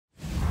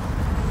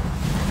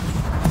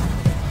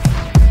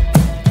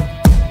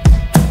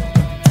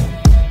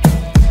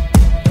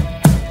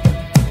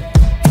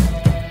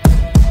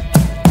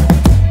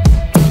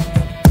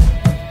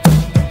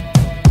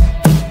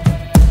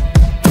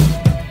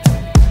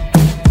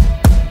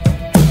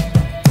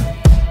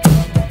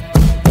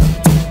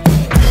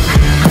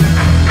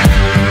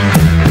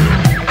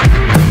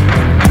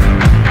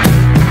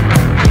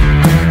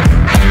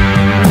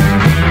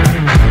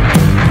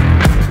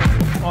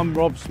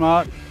job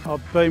smart.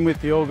 I've been with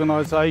the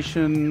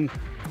organisation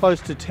close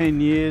to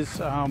 10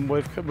 years.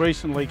 We've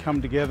recently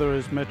come together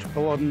as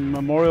Metropolitan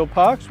Memorial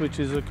Parks, which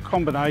is a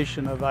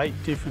combination of 8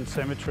 different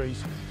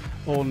cemeteries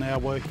all now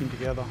working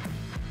together.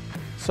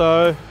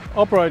 So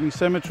operating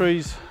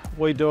cemeteries,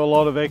 we do a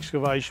lot of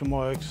excavation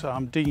works,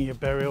 digging at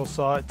burial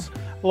sites,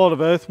 a lot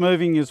of earth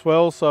moving as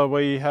well. So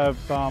we have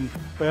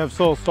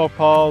soil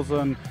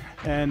stockpiles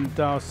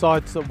and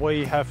sites that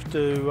we have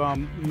to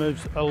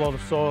move a lot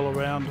of soil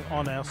around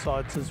on our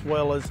sites, as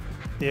well as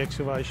the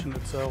excavation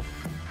itself.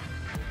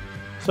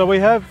 So we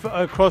have,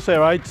 across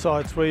our 8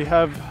 sites, we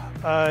have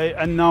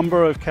a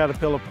number of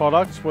Caterpillar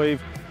products.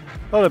 We've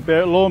got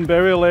a lawn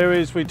burial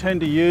areas. We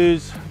tend to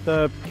use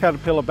the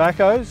Caterpillar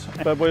backhoes,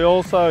 but we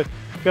also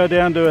go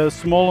down to a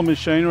smaller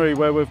machinery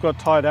where we've got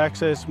tight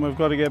access and we've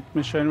got to get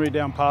machinery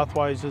down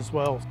pathways as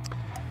well.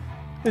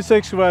 This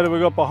excavator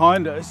we've got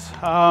behind us,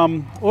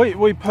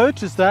 we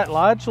purchased that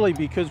largely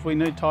because we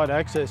need tight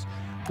access.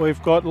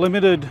 We've got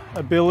limited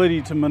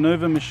ability to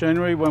manoeuvre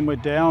machinery when we're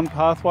down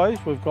pathways.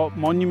 We've got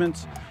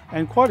monuments,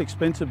 and quite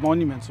expensive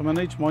monuments. I mean,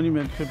 each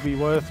monument could be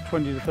worth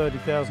 $20,000 to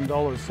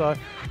 $30,000. So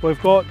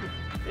we've got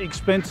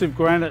expensive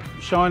granite,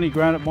 shiny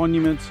granite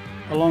monuments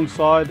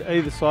alongside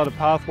either side of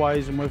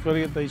pathways, and we've got to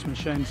get these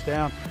machines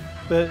down.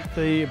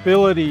 The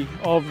ability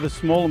of the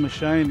smaller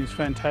machine is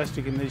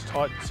fantastic in these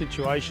tight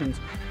situations,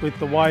 with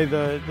the way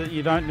that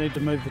you don't need to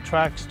move the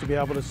tracks to be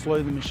able to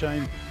slew the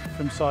machine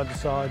from side to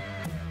side.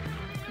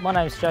 My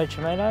name's Joe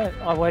Cimino.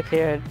 I work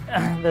here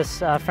at this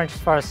French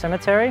Forest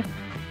Cemetery.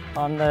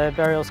 I'm the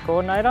burials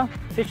coordinator.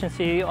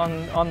 Efficiency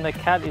on the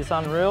CAT is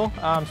unreal,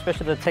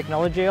 especially the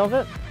technology of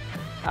it.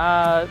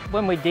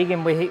 When we dig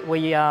in,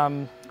 we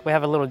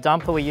have a little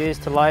dumper we use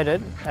to load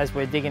it as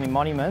we're digging in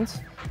monuments.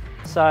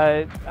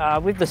 So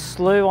with the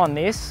slew on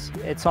this,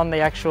 it's on the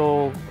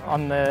actual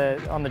on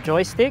the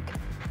joystick,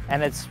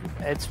 and it's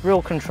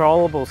real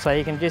controllable. So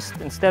you can just,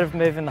 instead of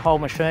moving the whole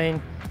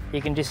machine,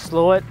 you can just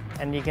slew it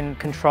and you can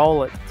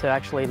control it to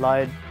actually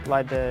load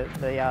the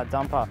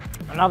dumper.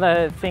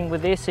 Another thing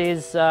with this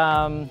is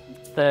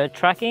the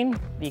tracking.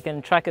 You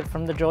can track it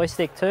from the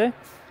joystick too,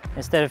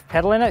 instead of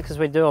pedaling it, because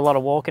we do a lot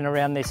of walking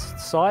around this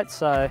site,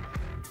 so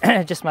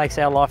it just makes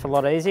our life a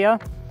lot easier.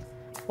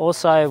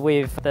 Also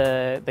with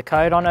the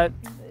code on it,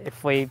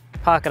 if we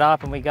park it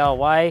up and we go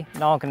away,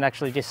 no one can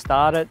actually just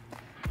start it.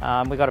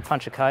 We've got to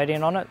punch a code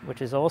in on it,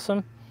 which is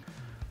awesome.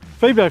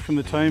 Feedback from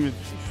the team is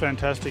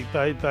fantastic.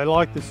 They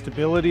like the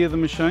stability of the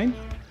machine.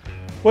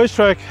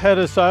 WesTrac had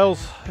a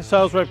sales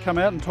rep come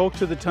out and talk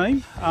to the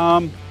team.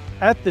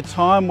 At the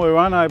time, we were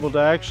unable to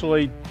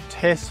actually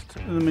test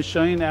the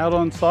machine out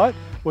on site.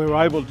 We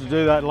were able to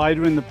do that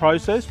later in the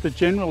process, but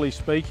generally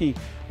speaking,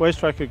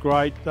 WesTrac are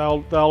great.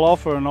 They'll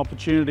offer an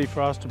opportunity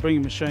for us to bring a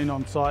machine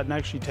on site and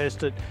actually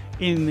test it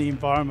in the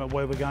environment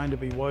where we're going to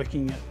be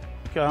working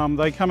it.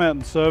 They come out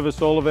and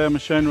service all of our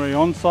machinery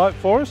on site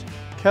for us.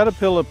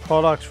 Caterpillar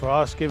products for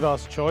us give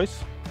us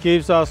choice,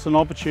 gives us an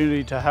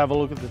opportunity to have a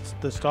look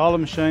at the style of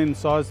machine, the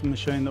size of the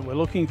machine that we're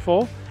looking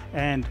for,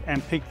 and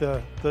pick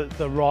the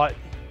right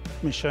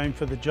machine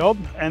for the job,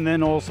 and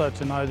then also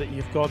to know that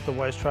you've got the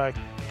WesTrac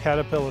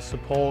Caterpillar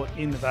support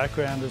in the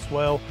background as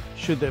well.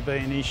 Should there be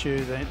an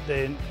issue,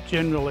 they're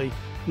generally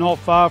not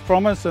far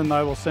from us, and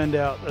they will send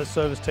out a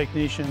service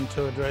technician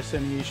to address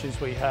any issues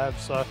we have.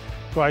 So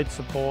great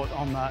support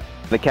on that.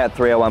 The CAT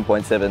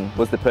 301.7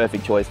 was the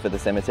perfect choice for the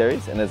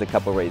cemeteries, and there's a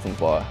couple of reasons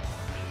why.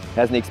 It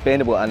has an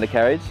expandable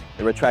undercarriage,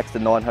 it retracts to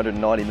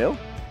 990mm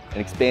and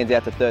expands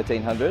out to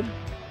 1300.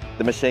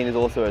 The machine is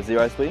also a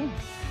zero swing,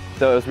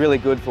 so it was really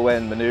good for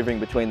when manoeuvring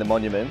between the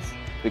monuments.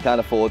 We can't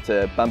afford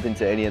to bump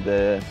into any of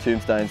the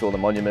tombstones or the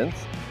monuments,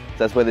 so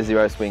that's where the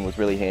zero swing was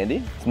really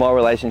handy. My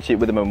relationship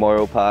with the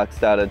Memorial Park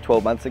started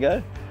 12 months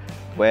ago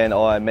when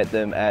I met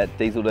them at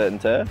Diesel Dirt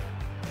and Turf,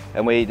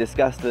 and we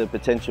discussed the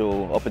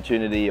potential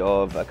opportunity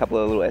of a couple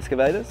of little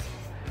excavators,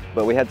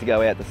 but we had to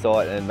go out to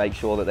site and make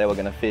sure that they were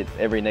going to fit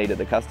every need of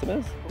the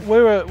customers.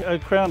 We're a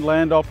Crown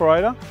land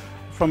operator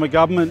from a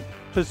government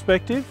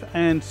perspective,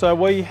 and so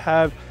we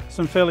have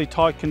some fairly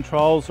tight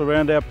controls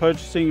around our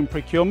purchasing and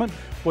procurement.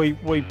 We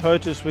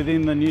purchase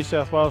within the New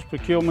South Wales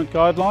procurement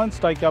guidelines,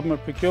 state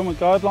government procurement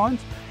guidelines,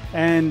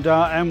 and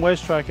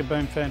WesTrac have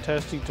been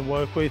fantastic to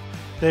work with.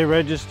 They're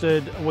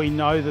registered, we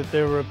know that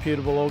they're a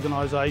reputable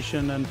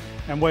organisation, and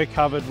we're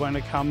covered when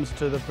it comes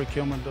to the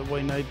procurement that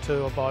we need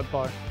to abide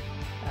by.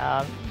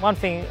 One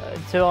thing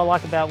too I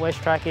like about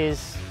WesTrac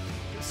is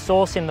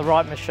sourcing the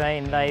right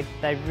machine.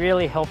 They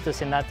really helped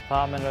us in that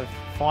department of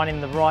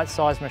finding the right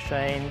size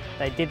machine.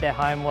 They did their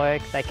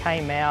homework, they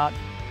came out,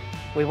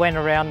 we went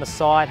around the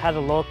site, had a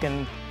look,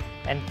 and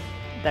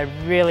they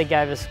really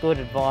gave us good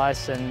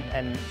advice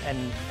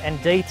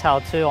and detail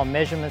too on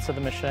measurements of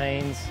the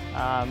machines,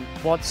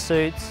 what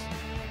suits.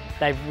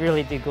 They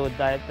really did good.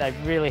 They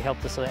really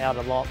helped us out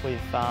a lot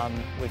with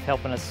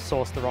helping us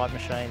source the right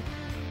machine.